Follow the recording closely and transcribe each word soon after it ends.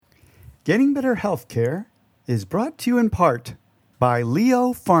Getting Better Healthcare is brought to you in part by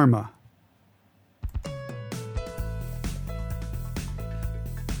Leo Pharma.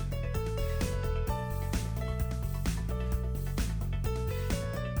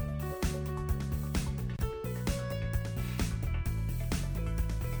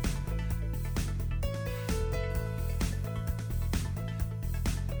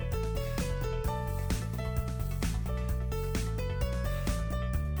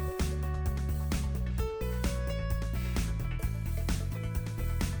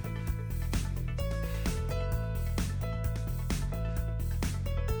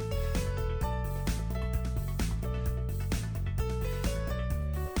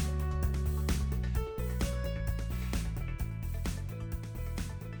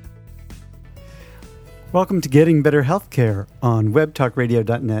 Welcome to Getting Better Healthcare on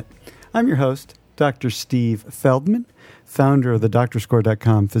webtalkradio.net. I'm your host, Dr. Steve Feldman, founder of the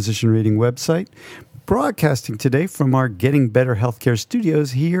DoctorScore.com physician rating website, broadcasting today from our Getting Better Healthcare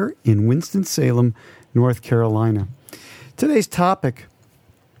studios here in Winston-Salem, North Carolina. Today's topic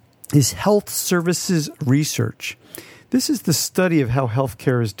is health services research. This is the study of how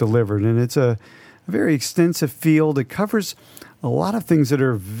healthcare is delivered, and it's a very extensive field. It covers a lot of things that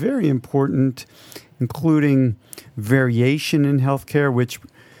are very important, including variation in healthcare, which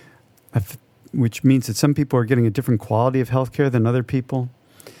means that some people are getting a different quality of healthcare than other people.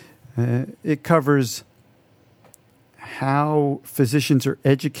 It covers how physicians are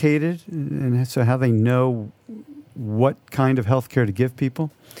educated, and so how they know what kind of healthcare to give people.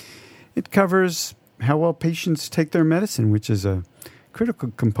 It covers how well patients take their medicine, which is a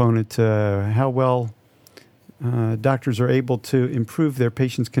critical component to how well doctors are able to improve their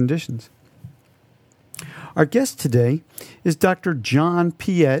patients' conditions. Our guest today is Dr. John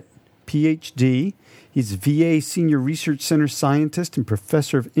Piette, Ph.D. He's VA Senior Research Center Scientist and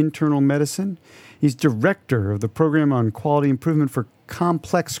Professor of Internal Medicine. He's Director of the Program on Quality Improvement for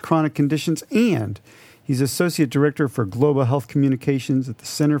Complex Chronic Conditions, and he's Associate Director for Global Health Communications at the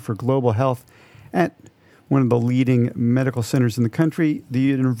Center for Global Health at one of the leading medical centers in the country, the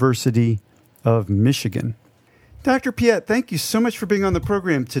University of Michigan. Dr. Piette, thank you so much for being on the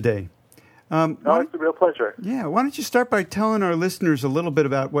program today. It's a real pleasure. Yeah. Why don't you start by telling our listeners a little bit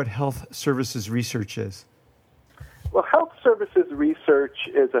about what health services research is? Well, health services research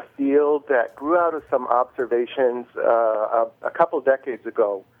is a field that grew out of some observations a couple decades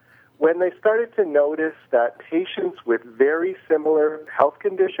ago when they started to notice that patients with very similar health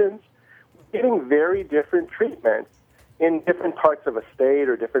conditions were getting very different treatments in different parts of a state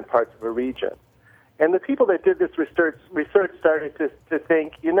or different parts of a region. And the people that did this research started to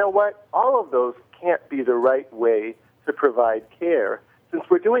think, you know what, all of those can't be the right way to provide care since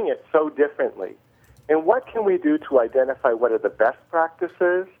we're doing it so differently. And what can we do to identify what are the best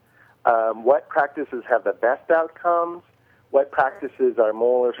practices, what practices have the best outcomes, what practices are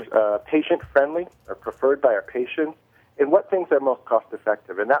more patient-friendly or preferred by our patients, and what things are most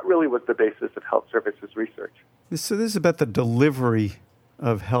cost-effective. And that really was the basis of health services research. So this is about the delivery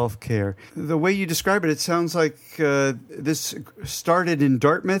of healthcare. The way you describe it, it sounds like this started in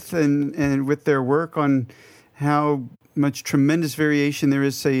Dartmouth and with their work on how much tremendous variation there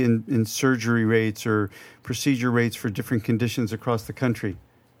is, say, in surgery rates or procedure rates for different conditions across the country.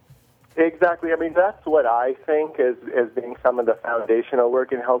 Exactly. I mean, that's what I think as being some of the foundational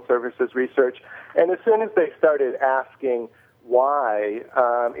work in health services research. And as soon as they started asking why,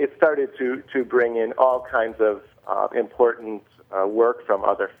 it started to bring in all kinds of important work from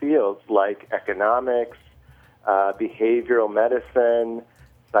other fields like economics, behavioral medicine,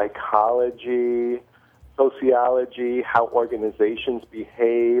 psychology, sociology, how organizations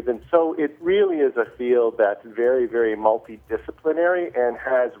behave. And so it really is a field that's very, very multidisciplinary and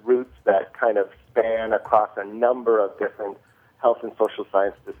has roots that kind of span across a number of different health and social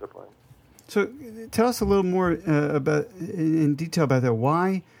science disciplines. So tell us a little more in detail about that.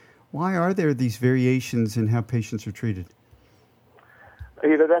 Why are there these variations in how patients are treated?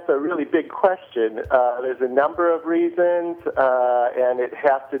 You know, that's a really big question. There's a number of reasons, and it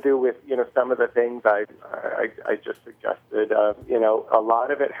has to do with, some of the things I just suggested. A lot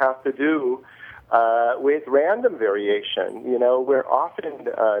of it has to do with random variation. We're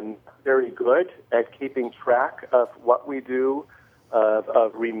often very good at keeping track of what we do,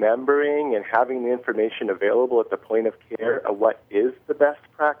 of remembering and having the information available at the point of care of what is the best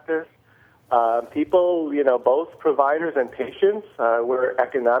practice. People, both providers and patients, we're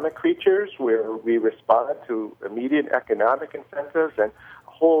economic creatures where we respond to immediate economic incentives and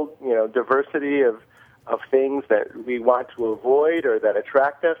a whole, diversity of things that we want to avoid or that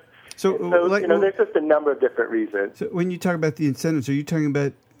attract us. So, there's just a number of different reasons. So when you talk about the incentives, are you talking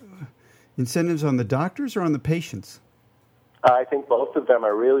about incentives on the doctors or on the patients? I think both of them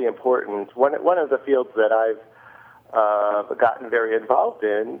are really important. One of the fields that I've gotten very involved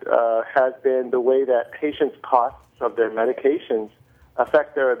in has been the way that patients' costs of their medications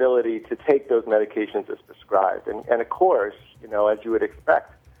affect their ability to take those medications as prescribed. And of course, as you would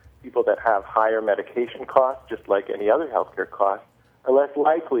expect, people that have higher medication costs, just like any other healthcare costs, are less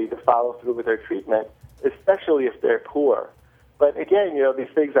likely to follow through with their treatment, especially if they're poor. But again, these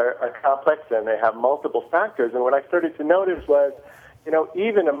things are complex and they have multiple factors. And what I started to notice was,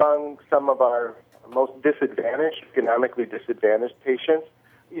 even among some of our most disadvantaged, economically disadvantaged patients,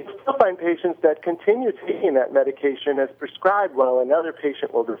 you still find patients that continue taking that medication as prescribed, while another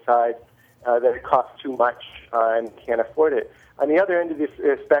patient will decide that it costs too much and can't afford it. On the other end of this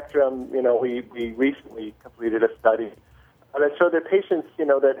spectrum, we recently completed a study that showed that patients,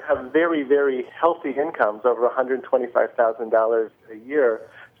 that have very, very healthy incomes, over $125,000 a year,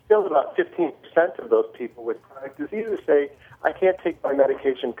 still about 15% of those people with chronic diseases say, I can't take my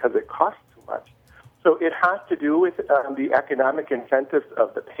medication because it costs too much. So it has to do with the economic incentives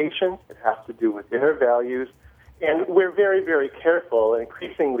of the patient. It has to do with their values. And we're very, very careful,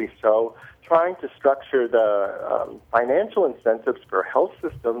 increasingly so, trying to structure the financial incentives for health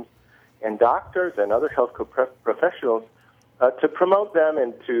systems and doctors and other healthcare professionals to promote them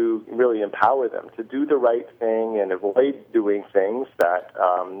and to really empower them to do the right thing and avoid doing things that,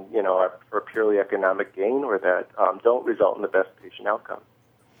 are for purely economic gain or that don't result in the best patient outcome.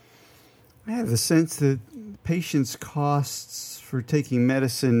 I have the sense that patients' costs for taking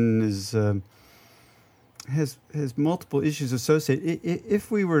medicine has multiple issues associated.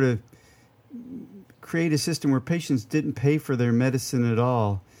 If we were to create a system where patients didn't pay for their medicine at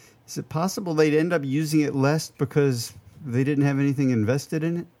all, is it possible they'd end up using it less because they didn't have anything invested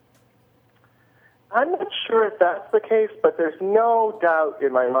in it? I'm not sure if that's the case, but there's no doubt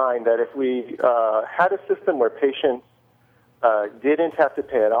in my mind that if we had a system where patients didn't have to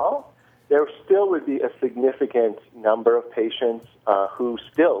pay at all, there still would be a significant number of patients who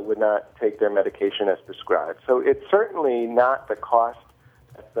still would not take their medication as prescribed. So it's certainly not the cost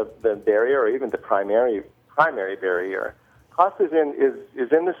that's the barrier, or even the primary barrier. Cost is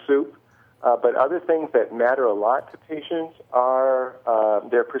in the soup, but other things that matter a lot to patients are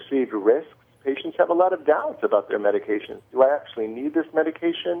their perceived risks. Patients have a lot of doubts about their medications. Do I actually need this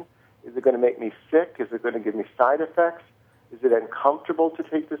medication? Is it going to make me sick? Is it going to give me side effects? Is it uncomfortable to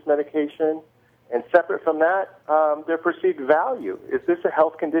take this medication? And separate from that, their perceived value. Is this a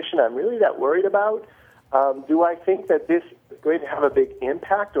health condition I'm really that worried about? Do I think that this is going to have a big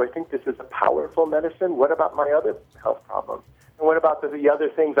impact? Do I think this is a powerful medicine? What about my other health problems? And what about the other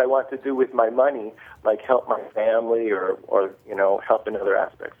things I want to do with my money, like help my family or help in other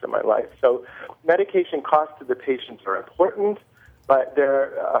aspects of my life? So medication costs to the patients are important, but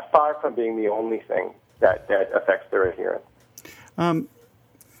they're far from being the only thing that affects their adherence.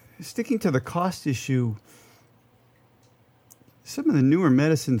 Sticking to the cost issue, some of the newer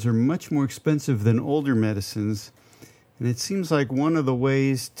medicines are much more expensive than older medicines, and it seems like one of the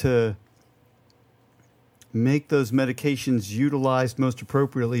ways to make those medications utilized most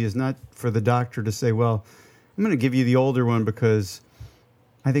appropriately is not for the doctor to say, well, I'm going to give you the older one because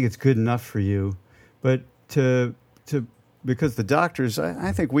I think it's good enough for you, but because the doctors,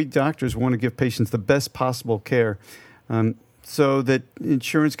 I think we doctors want to give patients the best possible care. So that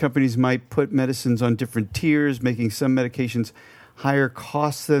insurance companies might put medicines on different tiers, making some medications higher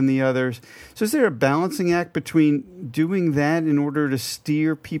costs than the others. So is there a balancing act between doing that in order to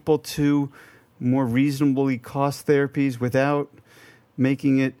steer people to more reasonably cost therapies without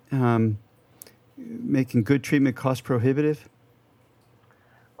making it making good treatment cost prohibitive?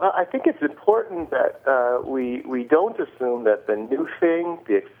 Well, I think it's important that we don't assume that the new thing,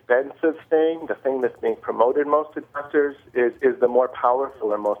 the expensive thing, the thing that's being promoted most to doctors is the more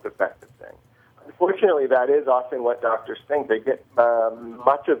powerful or most effective thing. Unfortunately, that is often what doctors think. They get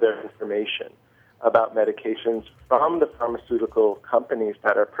much of their information about medications from the pharmaceutical companies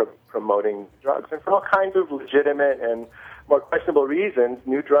that are promoting drugs. And for all kinds of legitimate and more questionable reasons,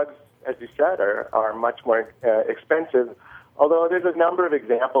 new drugs, as you said, are much more expensive. Although there's a number of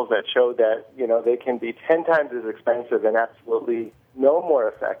examples that show that, they can be 10 times as expensive and absolutely no more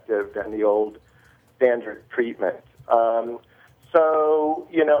effective than the old standard treatment. So,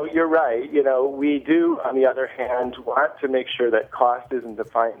 you're right. We do, on the other hand, want to make sure that cost isn't the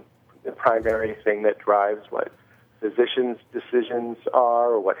primary thing that drives what physicians' decisions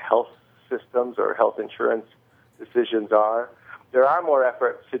are or what health systems or health insurance decisions are. There are more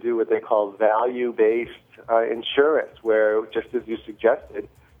efforts to do what they call value-based insurance, where, just as you suggested,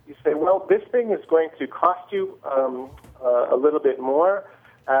 you say, well, this thing is going to cost you a little bit more,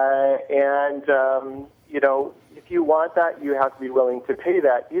 if you want that, you have to be willing to pay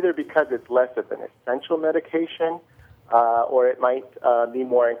that, either because it's less of an essential medication, or it might be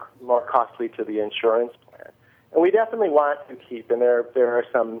more costly to the insurance plan. And we definitely want to keep, and there are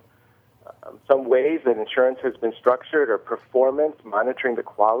some ways that insurance has been structured, or performance, monitoring the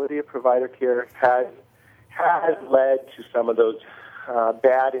quality of provider care has led to some of those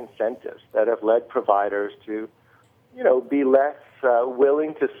bad incentives that have led providers to, be less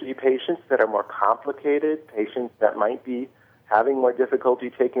willing to see patients that are more complicated, patients that might be having more difficulty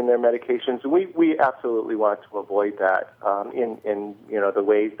taking their medications. We absolutely want to avoid that in the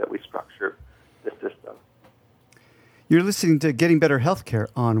ways that we structure the system. You're listening to Getting Better Healthcare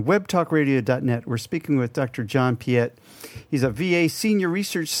on webtalkradio.net. We're speaking with Dr. John Piette. He's a VA Senior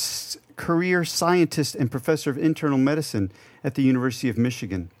Research Career Scientist and Professor of Internal Medicine at the University of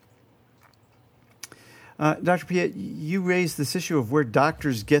Michigan. Dr. Piette, you raised this issue of where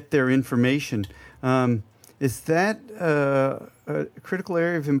doctors get their information. Is that a critical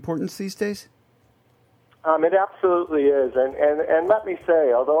area of importance these days? It absolutely is. And let me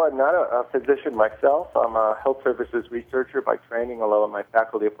say, although I'm not a physician myself, I'm a health services researcher by training, along with my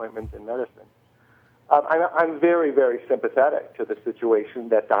faculty appointments in medicine. I'm very, very sympathetic to the situation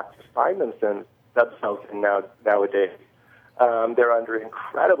that doctors find themselves in nowadays. They're under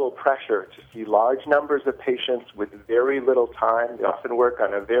incredible pressure to see large numbers of patients with very little time. They often work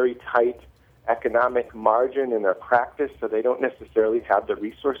on a very tight economic margin in their practice, so they don't necessarily have the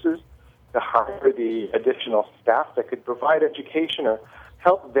resources to hire the additional staff that could provide education or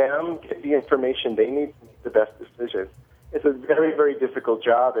help them get the information they need to make the best decisions. It's a very, very difficult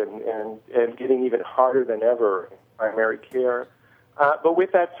job and getting even harder than ever in primary care. But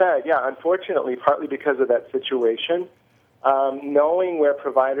with that said, unfortunately, partly because of that situation, knowing where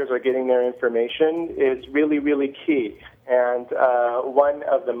providers are getting their information is really, really key. And one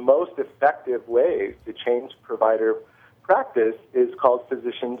of the most effective ways to change provider practice is called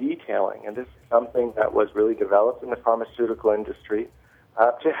physician detailing. And this is something that was really developed in the pharmaceutical industry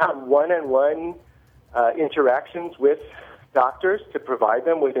to have one-on-one interactions with doctors to provide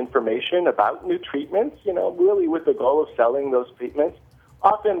them with information about new treatments, really with the goal of selling those treatments,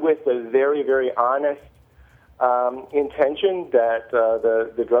 often with a very, very honest intention that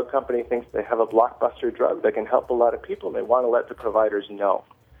the drug company thinks they have a blockbuster drug that can help a lot of people, and they want to let the providers know.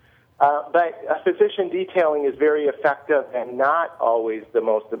 But physician detailing is very effective and not always the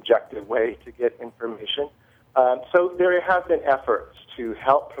most objective way to get information. So there have been efforts to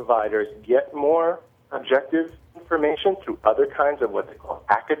help providers get more objective information through other kinds of what they call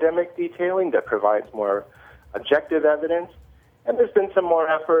academic detailing that provides more objective evidence. And there's been some more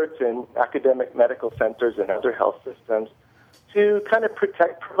efforts in academic medical centers and other health systems to kind of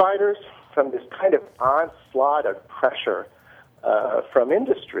protect providers from this kind of onslaught of pressure from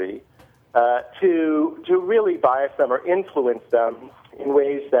industry to really bias them or influence them in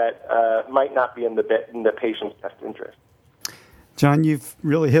ways that might not be in the patient's best interest. John, you've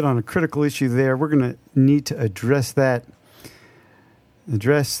really hit on a critical issue there. We're going to need to address the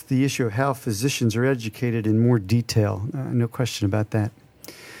issue of how physicians are educated in more detail. No question about that.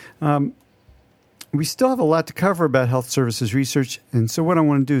 We still have a lot to cover about health services research, and so what I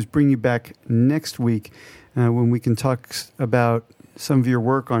want to do is bring you back next week when we can talk about some of your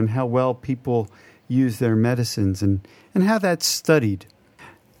work on how well people use their medicines and how that's studied.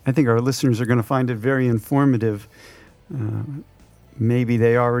 I think our listeners are going to find it very informative. Maybe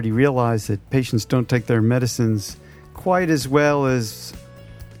they already realize that patients don't take their medicines quite as well as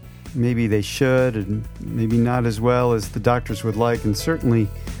maybe they should, and maybe not as well as the doctors would like, and certainly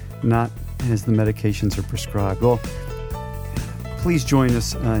not as the medications are prescribed. Well, please join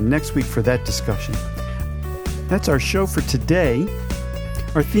us next week for that discussion. That's our show for today.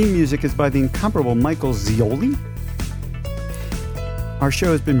 Our theme music is by the incomparable Michael Zioli. Our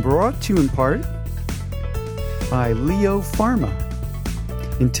show has been brought to you in part by Leo Pharma.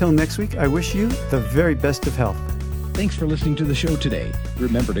 Until next week, I wish you the very best of health. Thanks for listening to the show today.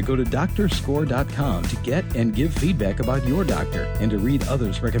 Remember to go to DrScore.com to get and give feedback about your doctor and to read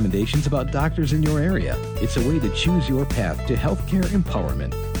others' recommendations about doctors in your area. It's a way to choose your path to healthcare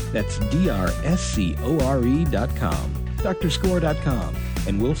empowerment. That's DrScore.com. DrScore.com.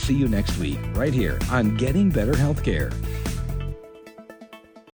 And we'll see you next week right here on Getting Better Healthcare.